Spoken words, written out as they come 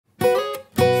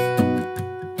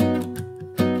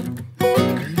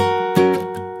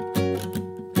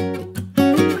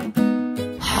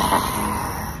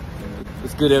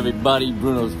good, everybody?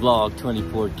 Bruno's Vlog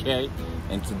 24K,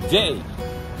 and today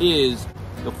is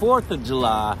the 4th of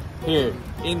July here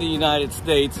in the United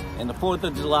States, and the 4th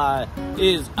of July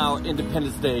is our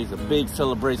Independence Day. It's a big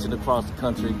celebration across the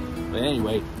country. But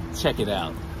anyway, check it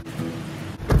out.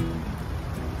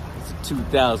 It's a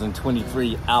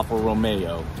 2023 Alfa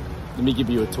Romeo. Let me give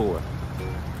you a tour.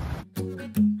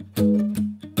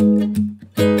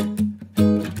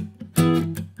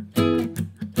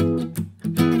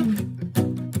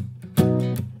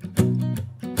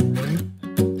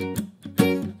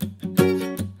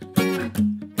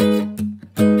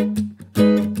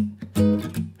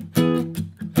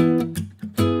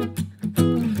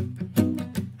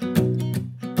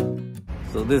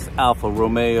 So this Alfa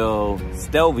Romeo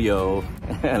Stelvio,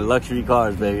 luxury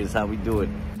cars, baby, is how we do it.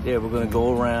 Yeah, we're gonna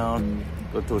go around,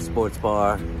 go to a sports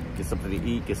bar, get something to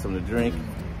eat, get something to drink,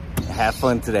 and have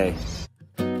fun today.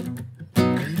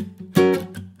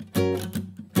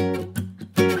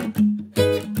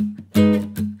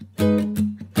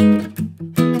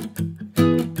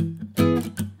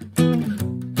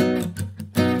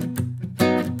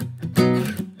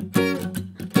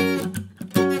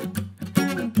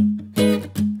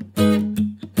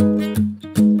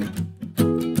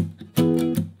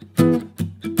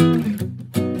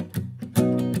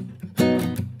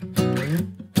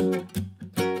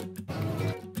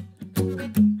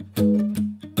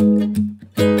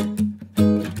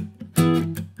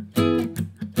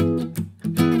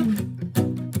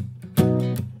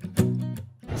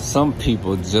 Some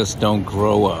people just don't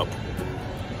grow up.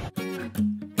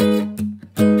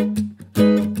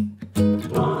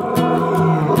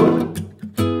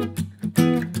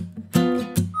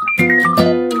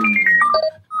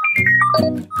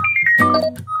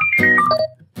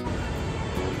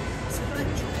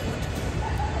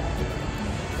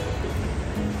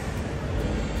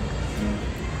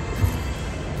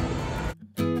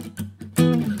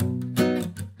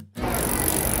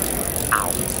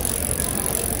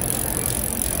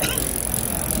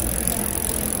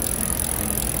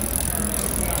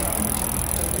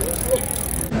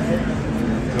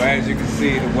 So as you can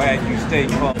see, the Wagyu Steak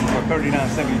costs for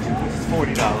 $39.72, which is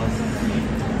 $40.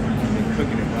 They're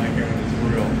cooking it right here on this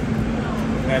grill.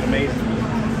 Isn't that amazing?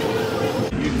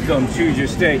 You can come choose your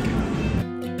steak.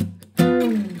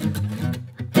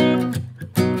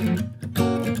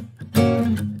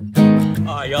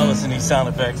 Alright, y'all listen to these sound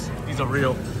effects. These are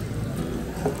real.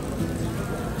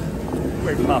 Get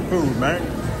away from my food, man.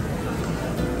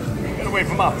 Get away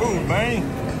from my food, man.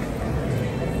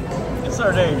 It's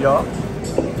our name, y'all.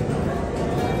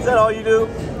 Is that all you do?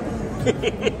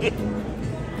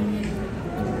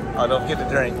 Oh, don't forget to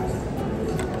drink.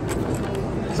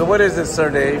 So what is this, Sir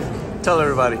Dave? Tell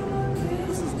everybody.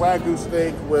 This is Wagyu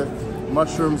steak with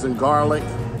mushrooms and garlic.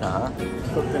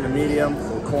 Cooked in a medium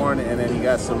with corn, and then you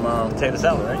got some Potato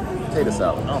salad, right? Potato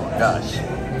salad. Oh my gosh.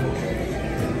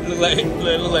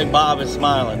 Look like Bob is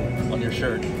smiling on your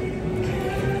shirt.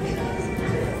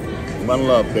 One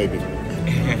love, baby.